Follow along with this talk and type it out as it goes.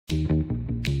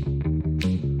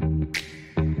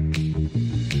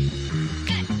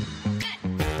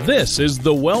This is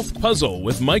The Wealth Puzzle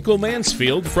with Michael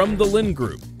Mansfield from the Lynn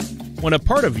Group. When a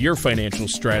part of your financial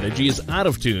strategy is out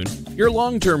of tune, your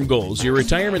long-term goals, your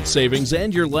retirement savings,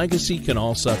 and your legacy can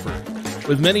all suffer.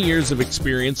 With many years of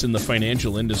experience in the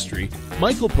financial industry,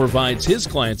 Michael provides his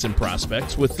clients and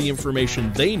prospects with the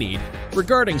information they need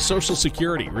regarding Social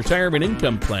Security, retirement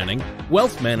income planning,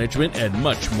 wealth management, and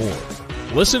much more.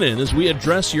 Listen in as we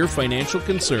address your financial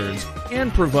concerns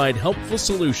and provide helpful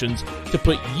solutions to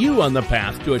put you on the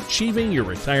path to achieving your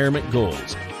retirement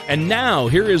goals. And now,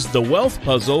 here is The Wealth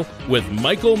Puzzle with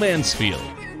Michael Mansfield.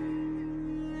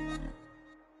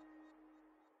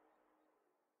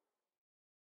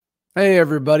 Hey,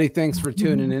 everybody. Thanks for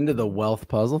tuning into The Wealth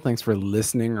Puzzle. Thanks for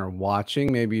listening or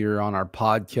watching. Maybe you're on our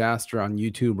podcast or on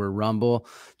YouTube or Rumble,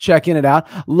 checking it out.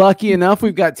 Lucky enough,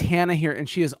 we've got Tana here, and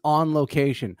she is on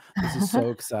location. This is so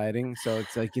exciting. So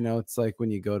it's like, it's like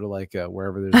when you go to like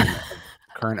wherever there's a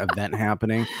current event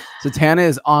happening. So Tana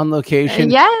is on location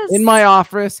in my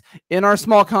office, in our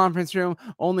small conference room,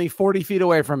 only 40 feet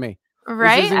away from me.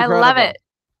 Right? I love it.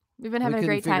 We've been having a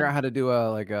great time. Figure out how to do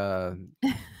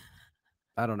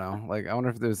I don't know. Like, I wonder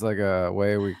if there's like a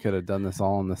way we could have done this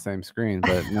all on the same screen,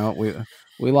 but no,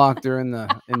 we locked her in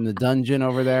the dungeon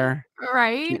over there.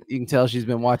 Right. You can tell she's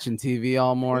been watching TV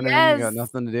all morning. Yes. You got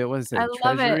nothing to do. What is it? I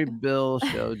love Treasury it. bill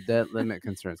show debt limit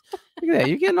concerns. Look at that.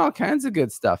 You're getting all kinds of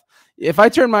good stuff. If I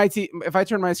turn my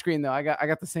screen though, I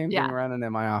got the same thing running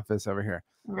in my office over here.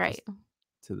 Right.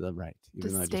 Just to the right. Even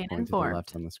Just though I staying just pointed to informed. the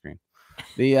left on the screen.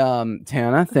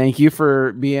 Tana, thank you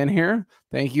for being here.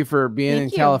 Thank you for being in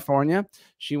California.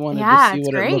 She wanted to see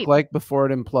what it looked like before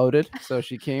it imploded, so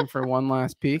she came for one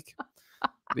last peek.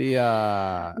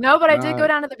 No, but I did go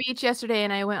down to the beach yesterday,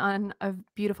 and I went on a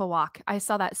beautiful walk. I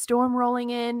saw that storm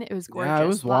rolling in. It was gorgeous. Yeah, it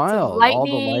was Lots wild. of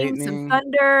lightning, some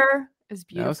thunder. It was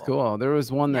beautiful. That was cool. There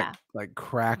was one that like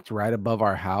cracked right above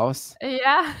our house.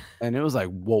 Yeah, and it was like,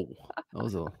 whoa! That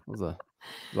was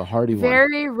a hardy one.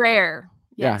 Very rare.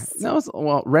 Yes.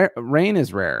 Yeah, rain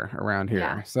is rare around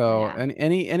here. So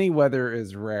any weather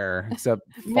is rare except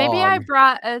fog. Maybe I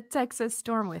brought a Texas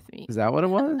storm with me. Is that what it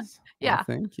was? Yeah. Well,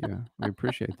 thank you. We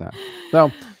appreciate that.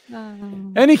 So,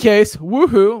 any case,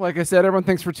 woohoo! Like I said, everyone,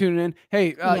 thanks for tuning in.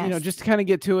 Hey, just to kind of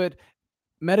get to it,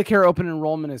 Medicare open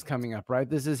enrollment is coming up, right?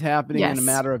 This is happening in a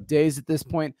matter of days at this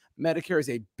point. Medicare is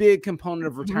a big component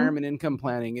of retirement income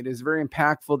planning. It is very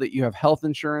impactful that you have health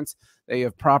insurance, that you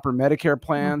have proper Medicare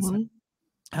plans.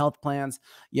 Health plans.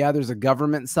 Yeah, there's a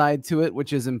government side to it,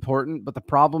 which is important. But the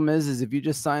problem is if you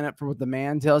just sign up for what the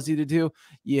man tells you to do,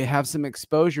 you have some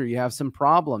exposure. You have some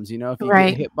problems. If you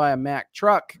get hit by a Mack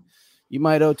truck, you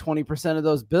might owe 20% of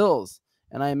those bills.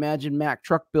 And I imagine Mack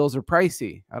truck bills are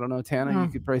pricey. I don't know, Tana,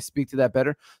 you could probably speak to that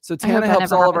better. So Tana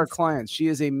helps all of our clients. She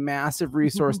is a massive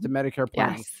resource to Medicare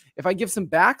planning. Yes. If I give some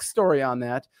backstory on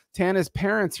that, Tana's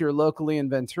parents here locally in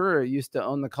Ventura used to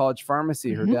own the college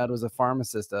pharmacy. Her dad was a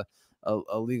pharmacist,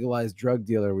 a legalized drug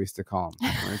dealer, we used to call him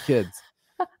when we were kids.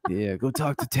 Yeah, go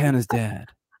talk to Tana's dad.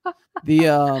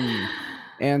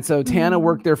 And so Tana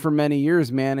worked there for many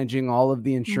years, managing all of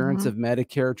the insurance of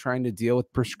Medicare, trying to deal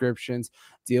with prescriptions,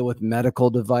 deal with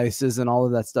medical devices, and all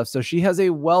of that stuff. So she has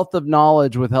a wealth of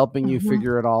knowledge with helping you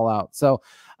figure it all out. So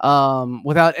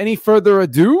without any further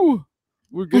ado,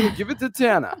 we're going to give it to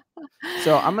Tana.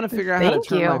 So I'm going to figure out how to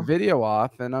turn my video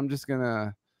off, and I'm just going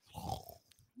to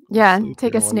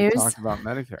take a snooze. Talk about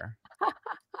Medicare.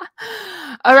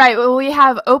 All right. Well, we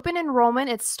have open enrollment.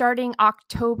 It's starting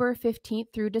October 15th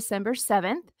through December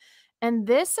 7th. And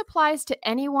this applies to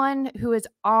anyone who is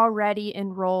already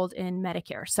enrolled in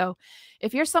Medicare. So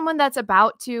if you're someone that's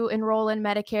about to enroll in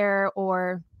Medicare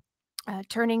or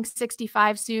turning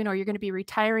 65 soon, or you're going to be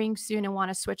retiring soon and want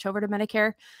to switch over to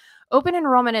Medicare, open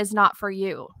enrollment is not for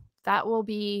you. That will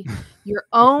be your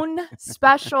own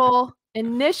special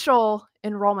initial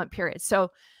enrollment period.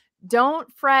 So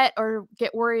don't fret or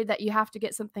get worried that you have to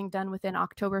get something done within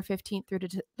October 15th through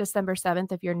to December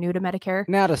 7th if you're new to Medicare.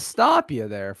 Now, to stop you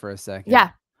there for a second. Yeah.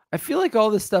 I feel like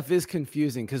all this stuff is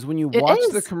confusing because when you watch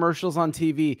the commercials on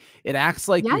TV, it acts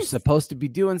like you're supposed to be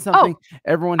doing something.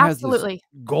 Everyone has this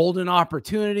golden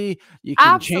opportunity. You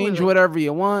can change whatever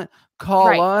you want.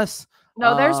 Call us.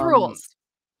 No, there's rules.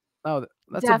 Oh,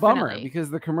 that's a bummer because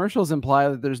the commercials imply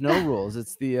that there's no rules.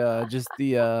 It's the just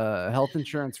the health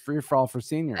insurance free for all for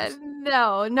seniors.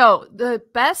 No. The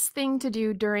best thing to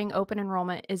do during open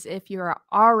enrollment is if you are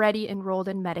already enrolled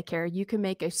in Medicare, you can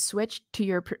make a switch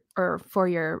to for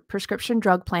your prescription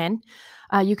drug plan.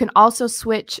 You can also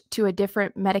switch to a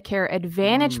different Medicare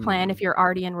Advantage plan if you're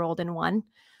already enrolled in one.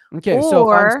 Okay, so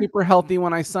if I'm super healthy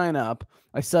when I sign up,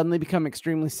 I suddenly become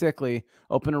extremely sickly.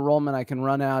 Open enrollment, I can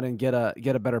run out and get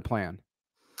a better plan.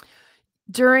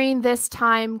 During this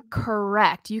time,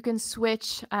 correct. You can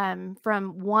switch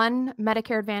from one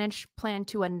Medicare Advantage plan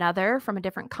to another from a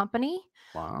different company.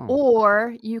 Wow.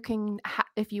 Or you can,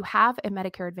 if you have a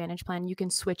Medicare Advantage plan, you can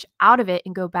switch out of it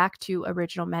and go back to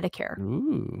original Medicare.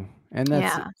 Ooh. And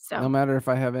that's no matter if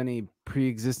I have any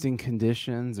pre-existing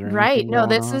conditions or anything. No,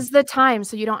 this is the time.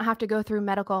 So you don't have to go through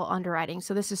medical underwriting.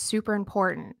 So this is super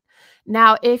important.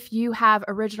 Now, if you have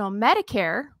original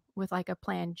Medicare with like a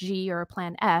plan G or a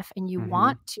plan F, and you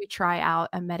want to try out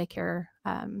a Medicare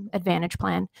Advantage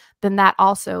plan, then that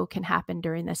also can happen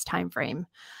during this time frame.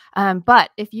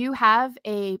 But if you have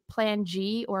a plan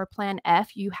G or a plan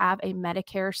F, you have a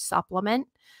Medicare supplement.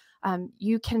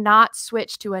 You cannot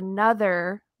switch to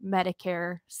another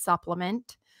Medicare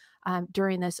supplement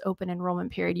during this open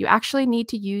enrollment period. You actually need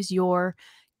to use your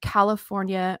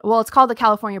California, well, it's called the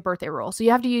California birthday rule. So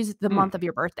you have to use the month of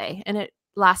your birthday, and it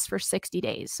lasts for 60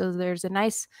 days. So there's a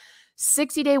nice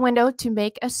 60-day window to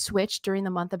make a switch during the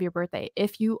month of your birthday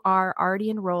if you are already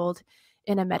enrolled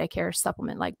in a Medicare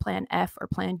supplement like Plan F or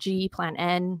Plan G, Plan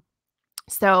N.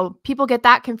 So people get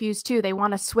that confused too. They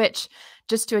want to switch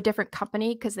just to a different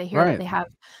company because they hear that they have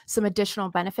some additional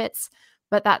benefits,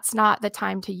 but that's not the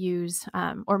time to use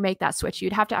or make that switch.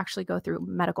 You'd have to actually go through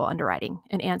medical underwriting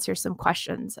and answer some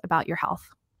questions about your health.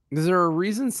 Is there a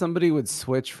reason somebody would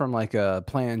switch from like a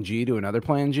plan G to another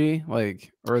plan G?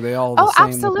 Like, or are they all the same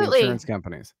with the insurance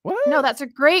companies? What? No, that's a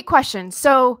great question.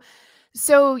 So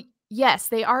yes,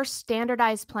 they are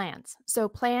standardized plans. So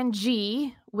Plan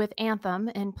G with Anthem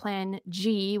and Plan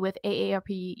G with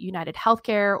AARP United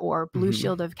Healthcare or Blue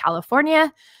Shield of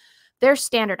California, they're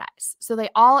standardized. So they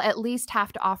all at least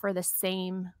have to offer the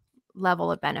same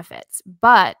level of benefits.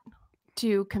 But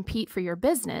to compete for your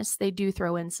business, they do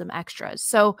throw in some extras.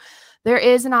 So there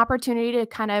is an opportunity to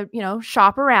kind of,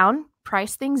 shop around,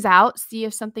 price things out, see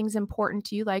if something's important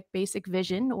to you, like basic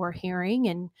vision or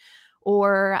hearing,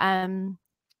 or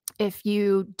if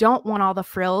you don't want all the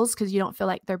frills because you don't feel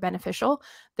like they're beneficial,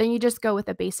 then you just go with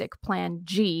a basic Plan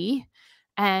G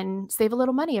and save a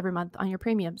little money every month on your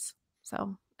premiums.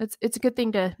 So it's a good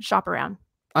thing to shop around.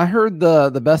 I heard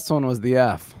the best one was the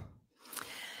F.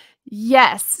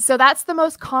 Yes. So that's the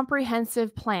most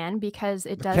comprehensive plan because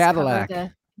it does Cadillac,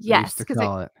 cover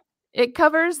because it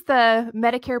covers the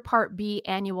Medicare Part B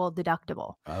annual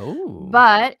deductible. Oh.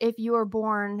 But if you were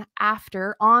born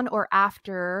on or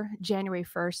after January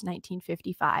 1st,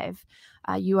 1955,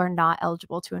 you are not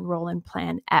eligible to enroll in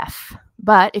Plan F.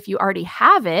 But if you already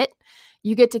have it,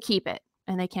 you get to keep it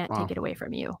and they can't take it away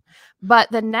from you.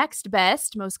 But the next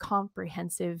best, most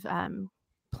comprehensive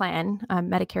plan,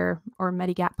 Medicare or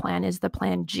Medigap plan, is the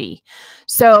Plan G.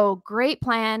 So great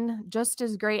plan, just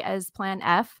as great as Plan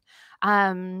F.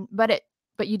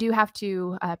 But you do have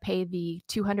to pay the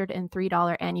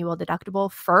 $203 annual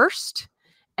deductible first,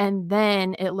 and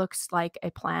then it looks like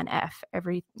a Plan F.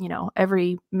 Every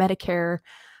Medicare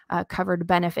covered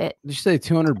benefit. Did you say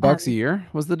 $200 a year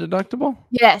was the deductible?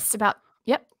 Yes,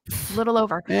 a little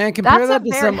over. And compare that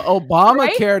to some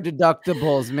Obamacare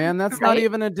deductibles, man. That's not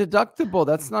even a deductible.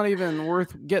 That's not even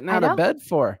worth getting out of bed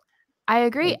for. I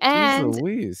agree. Like, and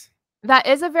Louise. That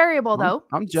is a variable, though.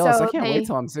 I'm jealous. I can't wait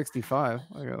till I'm 65.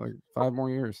 I got like 5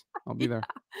 more years. I'll be there.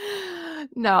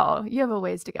 No, you have a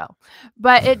ways to go.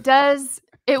 But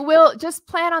it will just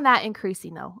plan on that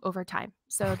increasing, though, over time.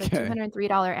 So the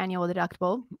 $203 annual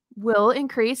deductible will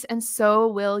increase, and so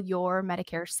will your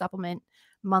Medicare supplement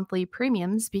monthly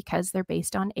premiums because they're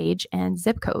based on age and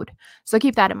zip code. So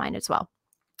keep that in mind as well.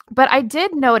 But I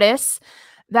did notice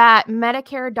that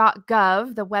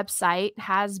Medicare.gov, the website,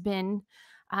 has been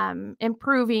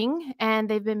improving, and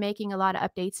they've been making a lot of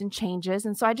updates and changes.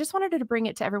 And so I just wanted to bring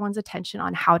it to everyone's attention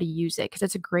on how to use it because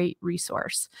it's a great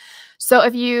resource. So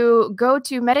if you go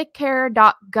to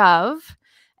Medicare.gov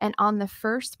and on the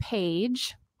first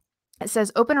page, it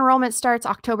says open enrollment starts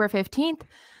October 15th.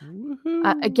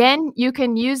 Again, you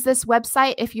can use this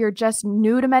website if you're just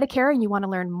new to Medicare and you want to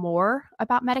learn more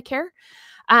about Medicare.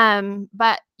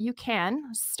 But you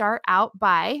can start out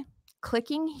by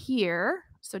clicking here.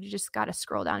 So you just got to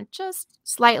scroll down just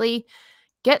slightly,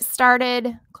 get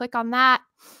started, click on that.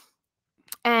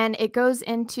 And it goes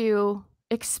into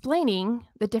explaining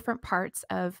the different parts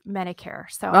of Medicare.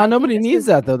 So nobody needs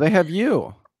that, though. They have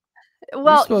you.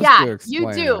 Well, yeah,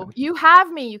 you do. You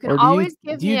have me. You can always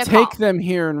give me a call. Do you take them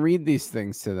here and read these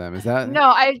things to them? Is that? No,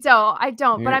 I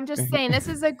don't. But I'm just saying this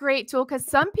is a great tool because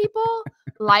some people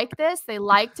like this. They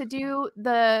like to do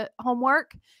the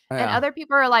homework. And other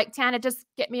people are like, Tana, just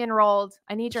get me enrolled.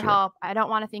 I need your help. I don't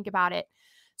want to think about it.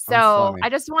 So I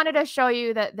just wanted to show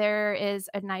you that there is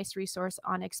a nice resource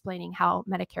on explaining how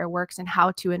Medicare works and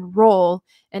how to enroll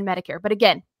in Medicare. But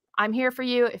again, I'm here for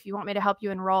you. If you want me to help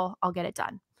you enroll, I'll get it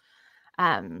done.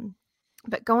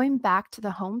 But going back to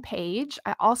the home page,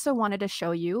 I also wanted to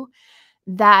show you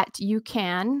that you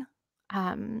can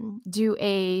do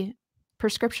a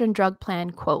prescription drug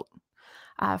plan quote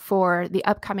for the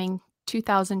upcoming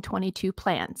 2022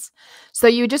 plans. So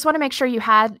you just want to make sure you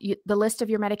had the list of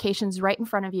your medications right in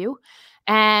front of you.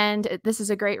 And this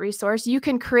is a great resource. You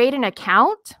can create an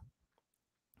account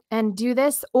and do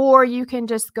this, or you can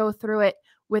just go through it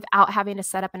without having to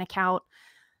set up an account.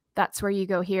 That's where you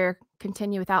go here,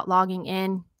 continue without logging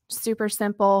in. Super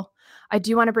simple. I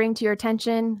do want to bring to your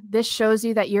attention, this shows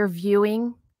you that you're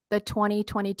viewing the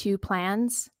 2022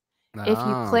 plans. If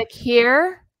you click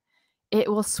here, it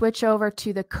will switch over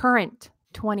to the current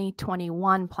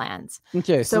 2021 plans.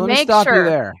 Okay, so let me stop you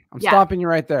there. I'm stopping you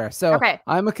right there. So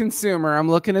I'm a consumer. I'm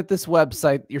looking at this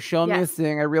website. You're showing me a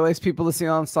thing. I realize people listening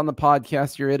on the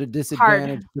podcast, you're at a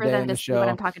disadvantage today in the show, what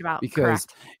I'm talking about, because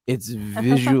it's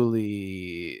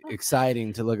visually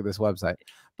exciting to look at this website.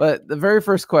 But the very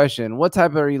first question, what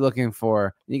type are you looking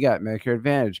for? You got Medicare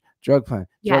Advantage, drug plan,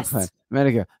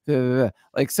 Medicare. Blah, blah,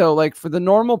 blah. Like for the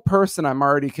normal person, I'm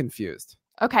already confused.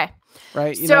 Okay.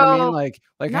 Right. You know what I mean?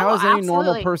 Like how is any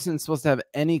normal person supposed to have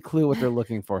any clue what they're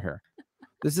looking for here?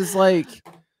 This is like,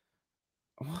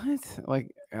 what? Like,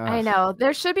 I know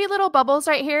there should be little bubbles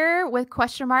right here with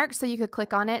question marks, so you could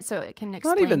click on it so it can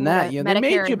explain. Not even that. They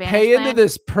made you pay into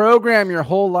this program your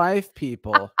whole life,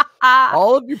 people.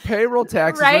 All of your payroll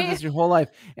taxes are this your whole life.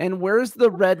 And where's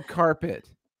the red carpet?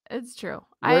 It's true.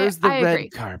 Where's the red agree.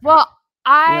 carpet? Well,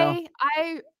 I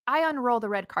unroll the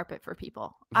red carpet for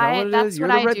people. That's You're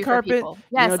what the red I do carpet? for people.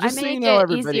 Yes, just I so make you know, it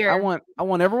everybody, easier. I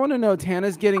want everyone to know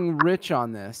Tana's getting rich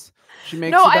on this. She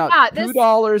makes about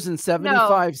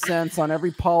 $2.75 on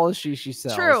every policy she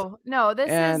sells. True. No, this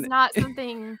is not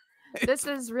something. This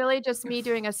is really just me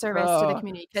doing a service to the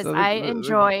community, because I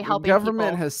enjoy helping people. The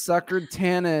government has suckered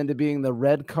Tana into being the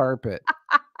red carpet.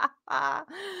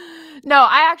 No,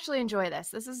 I actually enjoy this.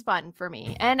 This is fun for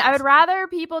me. And I would rather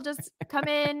people just come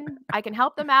in. I can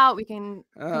help them out. We can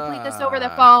complete this over the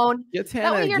phone. Get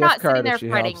Tana a gift card if she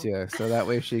helps you, so that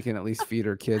way she can at least feed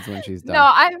her kids when she's done.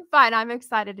 No, I'm fine. I'm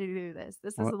excited to do this.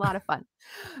 This is a lot of fun.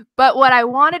 But what I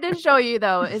wanted to show you,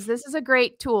 though, is this is a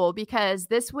great tool, because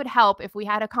this would help if we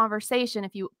had a conversation.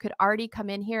 If you could already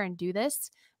come in here and do this,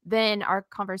 then our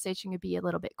conversation would be a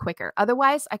little bit quicker.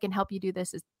 Otherwise, I can help you do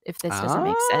this if this doesn't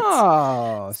make sense.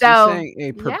 Oh, so you're saying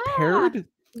a prepared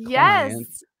client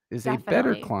is a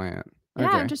better client. Okay,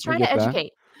 I'm just trying to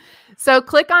educate. So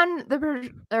click on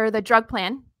the drug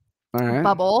plan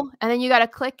bubble, and then you got to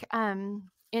click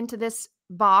into this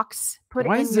box. Put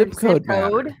in your zip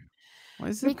code. Why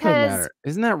does zip code matter?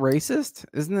 Isn't that racist?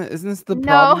 Isn't this the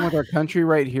problem with our country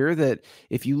right here, that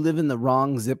if you live in the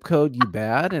wrong zip code, you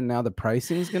bad, and now the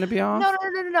pricing is going to be off?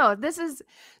 No. This is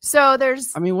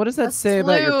there's. I mean, what does that say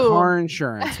about your car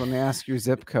insurance when they ask your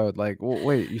zip code? Like, well,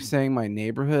 wait, you're saying my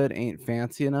neighborhood ain't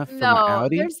fancy enough for my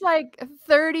Audi? There's like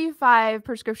 35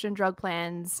 prescription drug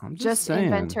plans just in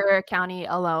Ventura County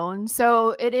alone.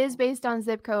 So it is based on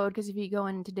zip code, because if you go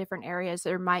into different areas,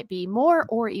 there might be more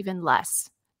or even less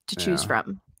to choose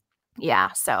from.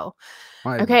 So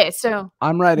so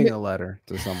I'm writing a letter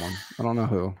to someone. I don't know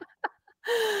who.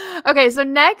 Okay, so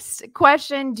next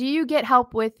question, do you get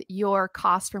help with your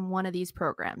costs from one of these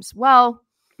programs? Well,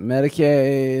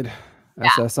 Medicaid,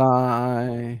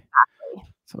 SSI,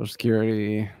 Social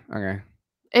Security. Okay.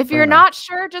 If you're not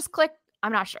sure, just click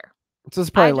I'm not sure. So it's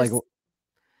probably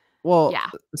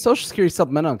Social Security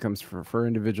supplemental incomes for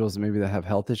individuals maybe that have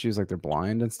health issues, like they're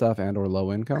blind and stuff, and or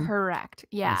low income. Correct.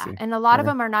 Yeah. And a lot of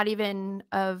them are not even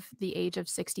of the age of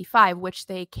 65, which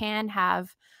they can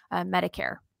have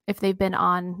Medicare. If they've been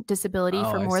on disability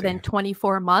for more than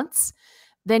 24 months,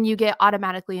 then you get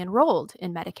automatically enrolled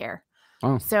in Medicare.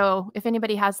 So if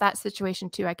anybody has that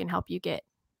situation too, I can help you get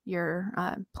your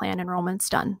plan enrollments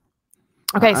done.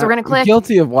 Okay, so we're going to click. I'm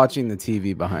guilty of watching the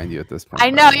TV behind you at this point. I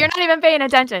know, you're not even paying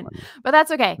attention, but that's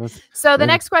okay. So the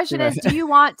next question is, do you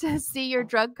want to see your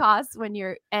drug costs when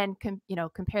you're,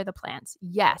 compare the plans?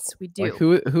 Yes, we do. Like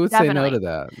who would say no to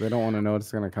that? They don't want to know what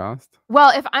it's going to cost?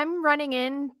 Well, if I'm running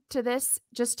into this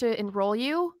just to enroll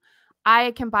you,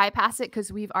 I can bypass it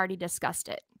because we've already discussed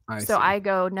it. I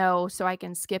go no, so I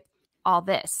can skip all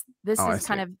this. This is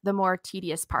kind of the more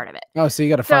tedious part of it. Oh, so you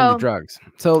got to find your drugs.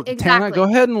 So Tana, go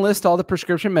ahead and list all the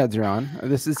prescription meds you're on.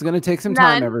 This is going to take some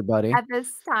time, everybody. At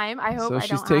this time, I hope. So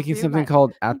she's taking something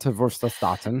called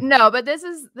atorvastatin. No, but this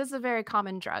is a very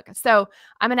common drug. So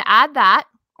I'm going to add that.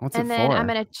 What's it for? And then I'm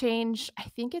going to change. I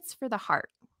think it's for the heart.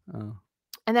 Oh.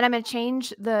 And then I'm going to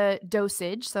change the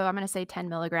dosage. So I'm going to say 10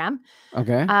 milligram.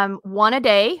 Okay. 1 a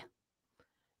day.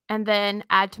 and then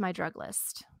add to my drug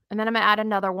list. And then I'm going to add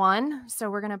another one. So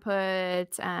we're going to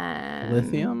put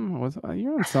lithium.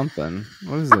 You're on something.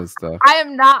 What is this stuff? I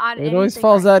am not on anything. It always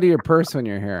falls out of your purse when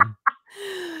you're here.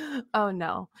 Oh,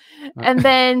 no. And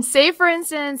then say, for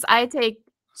instance, I take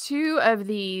 2 of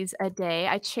these a day.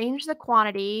 I change the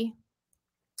quantity.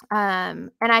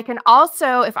 And I can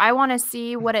also, if I want to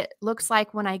see what it looks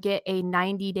like when I get a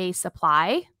 90-day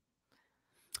supply,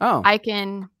 I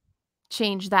can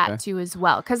change that too as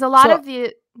well. Because a lot of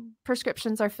the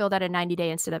prescriptions are filled at a 90-day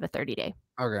instead of a 30-day.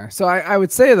 Okay. So I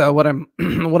would say, though, what I'm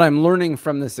what I'm learning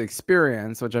from this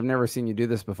experience, which I've never seen you do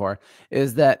this before,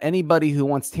 is that anybody who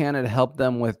wants Tana to help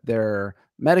them with their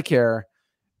Medicare,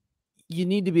 you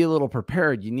need to be a little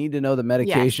prepared. You need to know the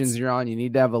medications you're on. You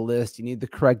need to have a list. You need the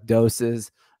correct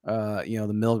doses,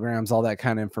 the milligrams, all that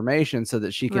kind of information, so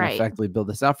that she can effectively build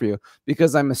this out for you.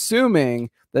 Because I'm assuming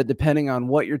that depending on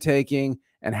what you're taking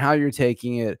and how you're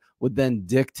taking it would then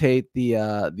dictate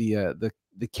the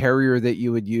carrier that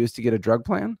you would use to get a drug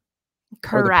plan.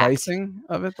 Correct. Or the pricing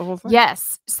of it, the whole thing?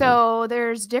 Yes. So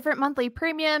there's different monthly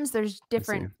premiums. There's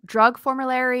different drug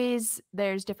formularies.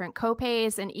 There's different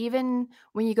copays. And even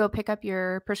when you go pick up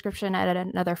your prescription at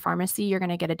another pharmacy, you're going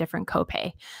to get a different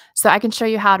copay. So I can show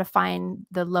you how to find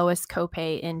the lowest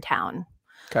copay in town.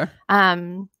 Okay.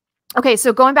 Okay.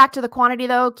 So going back to the quantity,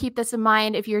 though, keep this in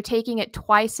mind. If you're taking it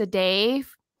twice a day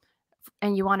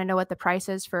and you want to know what the price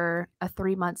is for a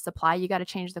 3-month supply, you got to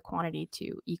change the quantity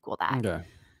to equal that. Okay.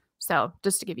 So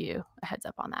just to give you a heads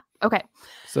up on that. Okay.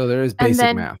 So there is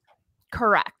basic math.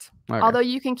 Correct. Okay. Although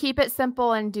you can keep it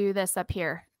simple and do this up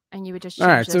here, and you would just change.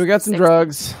 All right. So we got some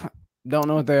drugs. Don't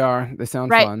know what they are. They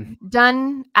sound fun.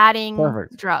 Done adding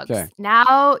drugs. Okay.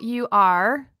 Now you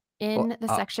are in the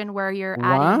section where you're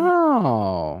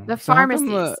adding the pharmacies.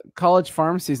 The college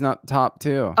pharmacy is not top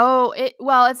 2. Oh,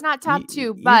 it's not top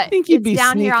 2, but think you'd be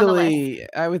down sneakily, here on the list.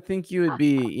 I would think you would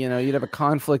be, you'd have a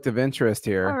conflict of interest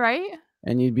here. All right.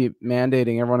 And you'd be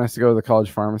mandating everyone has to go to the college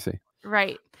pharmacy.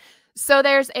 Right. So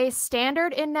there's a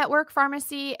standard in-network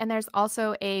pharmacy, and there's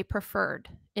also a preferred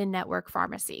in-network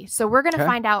pharmacy. So we're going to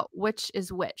find out which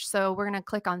is which. So we're going to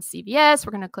click on CVS.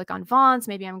 We're going to click on Vaughn's.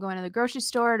 Maybe I'm going to the grocery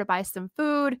store to buy some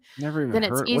food. Never even then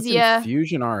heard. It's easier. What's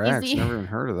Infusion RX? Easy. Never even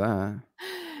heard of that.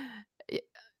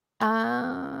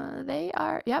 They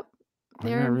are. Yep.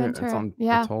 They're in Ventura. It's on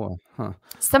Patola. Huh.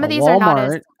 Some of these are not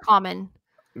as common.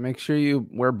 Make sure you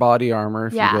wear body armor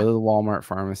if you go to the Walmart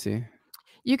pharmacy.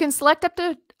 You can select up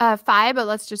to 5, but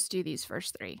let's just do these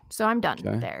first 3. So I'm done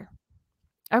there.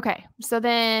 Okay. So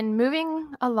then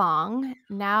moving along,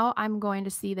 now I'm going to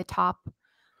see the top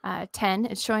 10.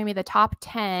 It's showing me the top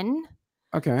 10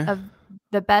 of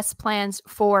the best plans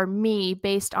for me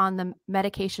based on the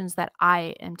medications that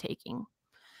I am taking.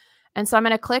 And so I'm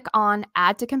going to click on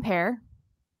Add to Compare.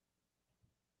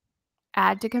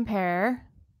 Add to Compare.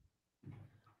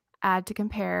 Add to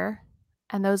Compare.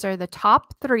 And those are the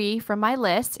top 3 from my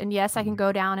list. And yes, I can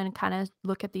go down and kind of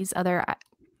look at these other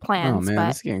plans. Oh, man, but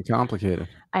this is getting complicated.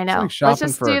 I know. It's like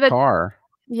shopping for a car.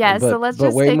 Yes, so let's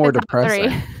just way take more the top depressing.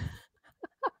 3.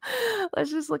 Let's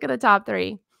just look at the top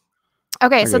 3.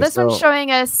 Okay, so this one's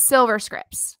showing us silver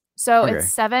scripts. So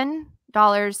it's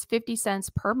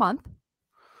 $7.50 per month.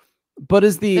 But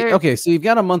is the so you've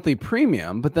got a monthly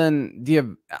premium, but then do you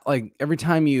have, like, every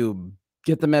time you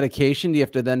get the medication, do you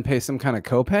have to then pay some kind of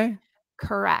copay?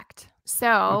 Correct.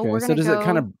 So we're going to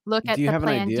go look at the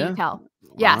plan detail.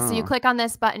 Yeah. Wow. So you click on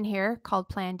this button here called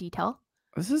plan detail.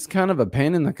 This is kind of a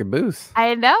pain in the caboose.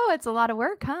 I know. It's a lot of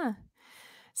work, huh?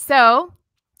 So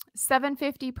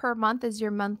 $7.50 per month is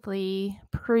your monthly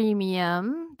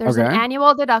premium. There's an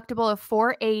annual deductible of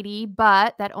 $480,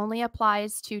 but that only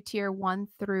applies to tier 1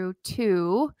 through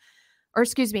 2, or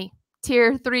excuse me,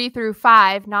 tier 3 through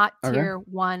 5, not tier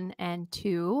 1 and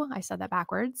 2. I said that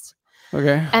backwards.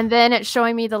 Okay. And then it's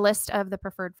showing me the list of the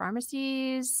preferred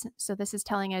pharmacies. So this is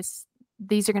telling us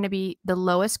these are going to be the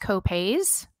lowest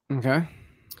copays. Okay.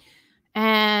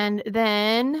 And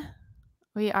then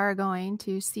we are going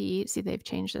to see they've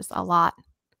changed this a lot.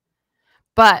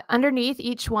 But underneath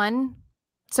each one,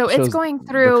 so it's going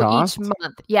through each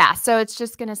month. Yeah. So it's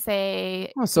just going to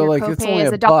say, so like it's only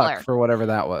a $1 for whatever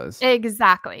that was.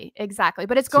 Exactly.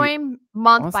 But it's going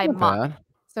month by month. Bad.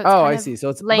 So it's I see. So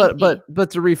it's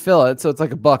but to refill it, so it's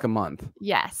like $1 a month.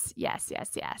 Yes.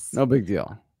 No big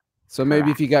deal. So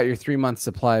maybe if you got your 3-month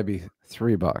supply, it'd be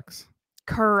 $3.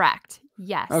 Correct.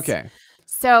 Yes. Okay.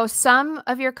 So some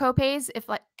of your copays, if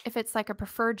it's like a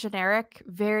preferred generic,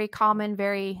 very common,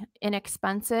 very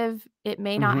inexpensive, it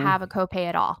may not have a copay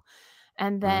at all.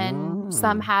 And then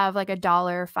some have like $1,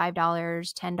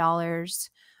 $5, $10.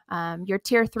 Your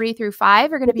tier 3 through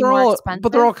 5 are going to be more expensive.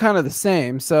 But they're all kind of the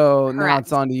same. So Correct. Now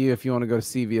it's on to you if you want to go to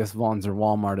CVS, Vons, or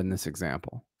Walmart in this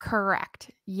example.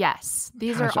 Correct. Yes.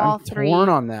 These Gosh, are all I'm three. torn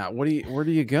on that. Where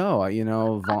do you go? I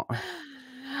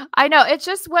know. It's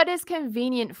just what is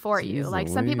convenient for you. Like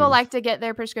Louise. Some people like to get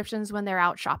their prescriptions when they're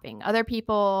out shopping. Other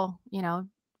people,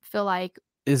 feel like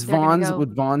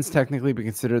would Vons technically be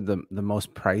considered the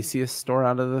most priciest store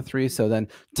out of the three? So then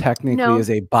technically as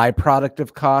a byproduct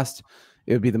of cost,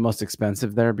 it would be the most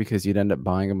expensive there because you'd end up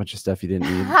buying a bunch of stuff you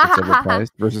didn't need that's overpriced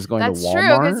versus going to Walmart.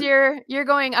 That's true, because you're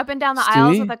going up and down the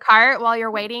aisles with a cart while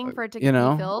you're waiting for it to be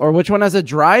filled. Or which one has a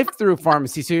drive-through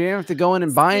pharmacy, so you don't have to go in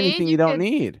and buy anything you don't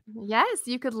need. Yes,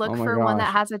 you could look for one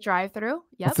that has a drive-through.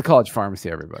 Yep. That's the college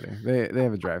pharmacy, everybody. They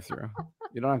have a drive-through.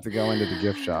 You don't have to go into the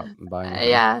gift shop and buy anything.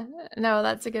 Yeah, no,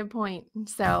 that's a good point.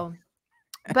 So...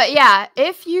 But yeah,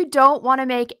 if you don't want to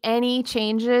make any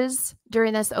changes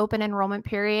during this open enrollment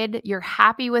period, you're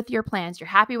happy with your plans, you're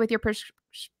happy with your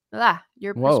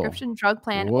prescription drug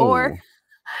plan or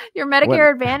your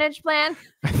Medicare Advantage plan.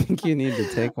 I think you need to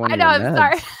take one. I'm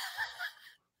sorry.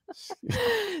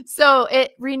 So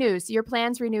it renews. Your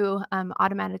plans renew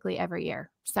automatically every year.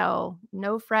 So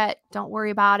no fret. Don't worry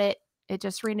about it. It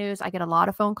just renews. I get a lot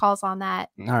of phone calls on that.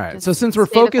 All right. So since we're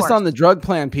focused on the drug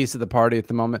plan piece of the party at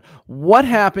the moment, what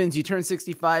happens? You turn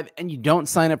 65 and you don't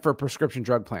sign up for a prescription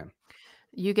drug plan.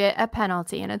 You get a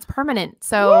penalty and it's permanent.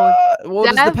 So well,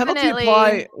 does the penalty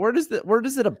apply? Where does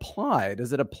it apply?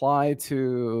 Does it apply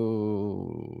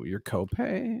to your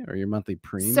copay or your monthly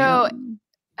premium? So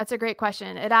that's a great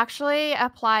question. It actually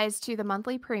applies to the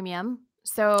monthly premium.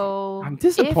 So I'm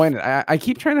disappointed. I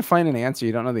keep trying to find an answer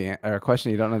you don't know or a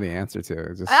question you don't know the answer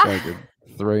to. It's just like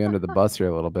throw you under the bus here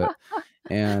a little bit.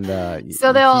 And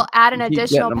so they'll add an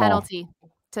additional penalty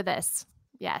to this.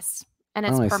 Yes, and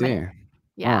it's permanent. I see.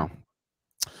 Yeah. Wow.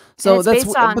 So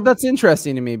but that's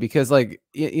interesting to me because like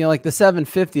like the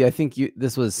 750. I think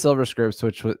this was Silver Scripts,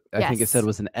 which I think it said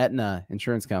was an Aetna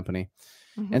insurance company,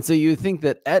 and so you think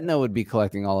that Aetna would be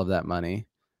collecting all of that money.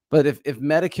 But if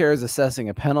Medicare is assessing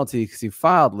a penalty because you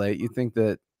filed late, you think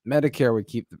that Medicare would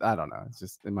keep I don't know. It's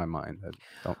just in my mind. I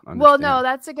don't understand. Well, no,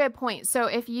 that's a good point. So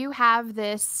if you have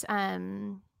this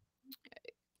coming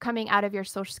out of your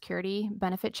Social Security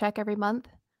benefit check every month,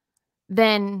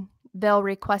 then they'll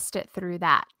request it through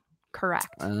that.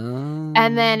 Correct.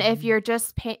 And then if you're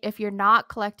if you're not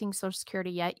collecting Social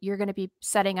Security yet, you're going to be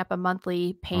setting up a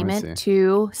monthly payment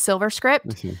to Silver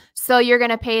Script. So you're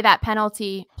going to pay that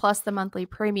penalty plus the monthly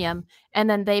premium, and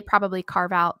then they probably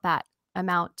carve out that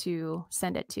amount to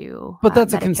send it to. But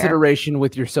that's Medicare. A consideration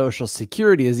with your Social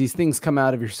Security, as these things come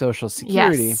out of your Social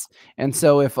Security. Yes. And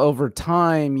so if over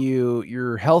time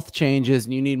your health changes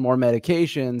and you need more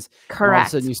medications, correct, and all of a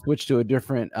sudden you switch to a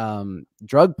different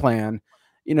drug plan,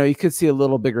 you could see a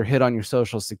little bigger hit on your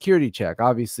Social Security check.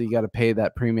 Obviously, you got to pay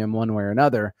that premium one way or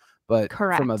another. But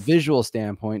from a visual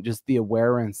standpoint, just the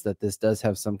awareness that this does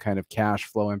have some kind of cash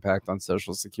flow impact on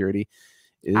Social Security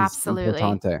is absolutely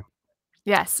importante.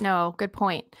 Yes. No, good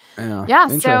point. Yeah.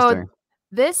 So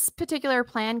this particular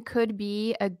plan could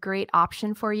be a great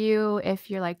option for you if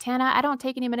you're like, Tana, I don't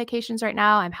take any medications right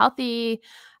now. I'm healthy.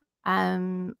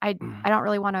 I don't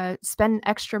really want to spend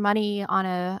extra money on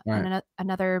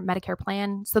another Medicare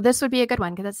plan. So this would be a good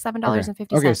one because it's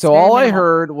 $7.50. Okay, so all I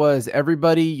heard was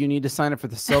everybody, you need to sign up for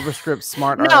the Silver Script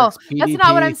Smart No, RX PDP. That's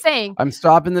not what I'm saying. I'm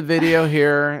stopping the video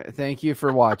here. Thank you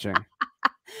for watching.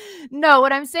 No,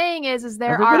 what I'm saying is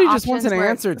everybody just wants an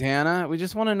answer, Tana. We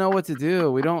just want to know what to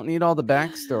do. We don't need all the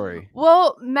backstory.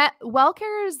 Well,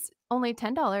 WellCare is only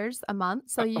 $10 a month,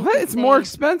 so it's more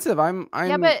expensive.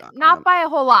 Yeah, but not by a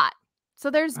whole lot. So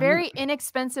there's very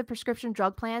inexpensive prescription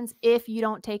drug plans if you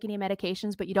don't take any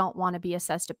medications, but you don't want to be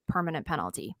assessed a permanent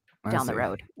penalty down the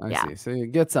road. I see. So you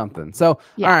get something. So all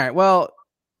right, well,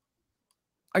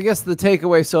 I guess the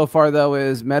takeaway so far though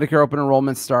is Medicare open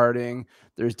enrollment starting.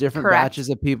 There's different batches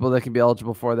of people that can be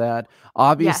eligible for that.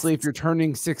 Obviously, if you're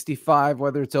turning 65,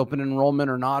 whether it's open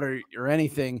enrollment or not, or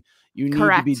anything, you need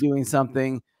to be doing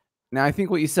something. Now, I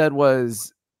think what you said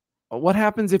was, what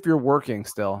happens if you're working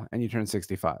still and you turn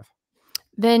 65?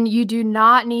 Then you do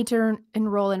not need to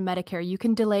enroll in Medicare. You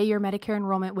can delay your Medicare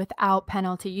enrollment without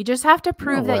penalty. You just have to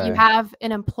prove that you have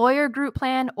an employer group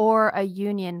plan or a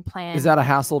union plan. Is that a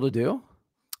hassle to do?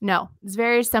 No, it's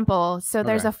very simple. So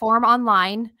there's a form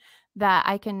online that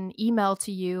I can email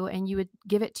to you, and you would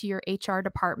give it to your HR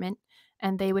department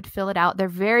and they would fill it out. They're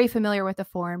very familiar with the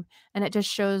form, and it just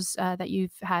shows that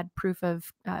you've had proof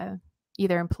of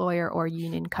either employer or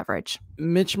union coverage.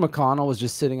 Mitch McConnell was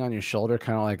just sitting on your shoulder,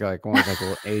 kind of like one of like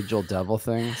little age-old devil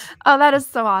things. Oh, that is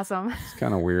so awesome. It's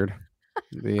kind of weird.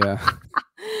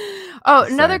 Oh,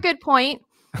 another good point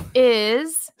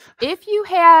is if you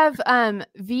have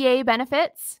VA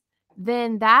benefits,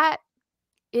 then that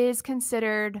is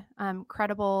considered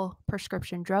credible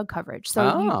prescription drug coverage.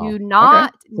 So you do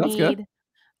not need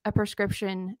a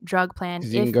prescription drug plan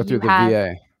if you can go through the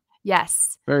VA.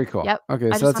 Yes. Very cool. Yep.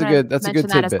 Okay, so that's a good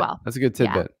tidbit. Well. That's a good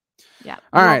tidbit. Yeah.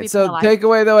 All right. So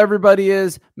takeaway though, everybody,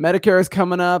 is Medicare is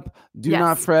coming up. Do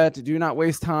not fret. Do not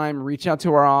waste time. Reach out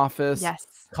to our office. Yes.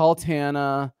 Call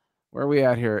Tana. Where are we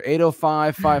at here?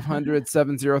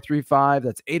 805-500-7035.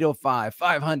 That's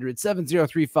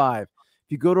 805-500-7035. If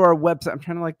you go to our website, I'm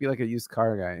trying to be like a used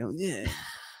car guy. Yeah.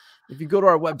 If you go to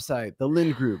our website,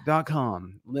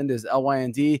 thelindgroup.com, Lind is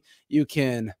LYND, you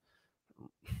can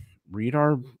read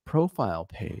our profile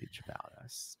page about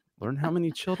us, learn how many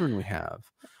children we have.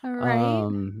 All right.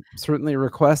 Certainly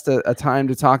request a time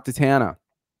to talk to Tana.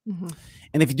 Mm-hmm.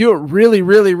 And if you do it really,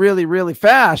 really, really, really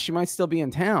fast, you might still be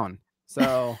in town.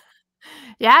 So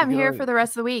yeah, I'm here for the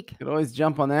rest of the week. You could always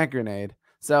jump on that grenade.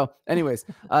 So anyways,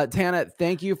 Tana,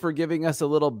 thank you for giving us a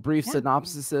little brief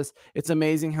synopsis. It's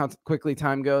amazing how quickly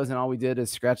time goes, and all we did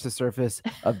is scratch the surface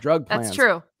of drug plans. That's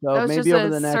true. So maybe over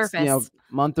the next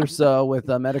month or so with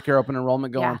Medicare open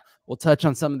enrollment going, we'll touch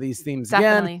on some of these themes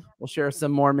again. We'll share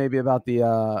some more maybe about the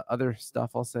other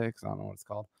stuff I'll say, because I don't know what it's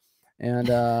called.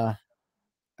 And I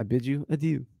bid you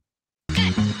adieu.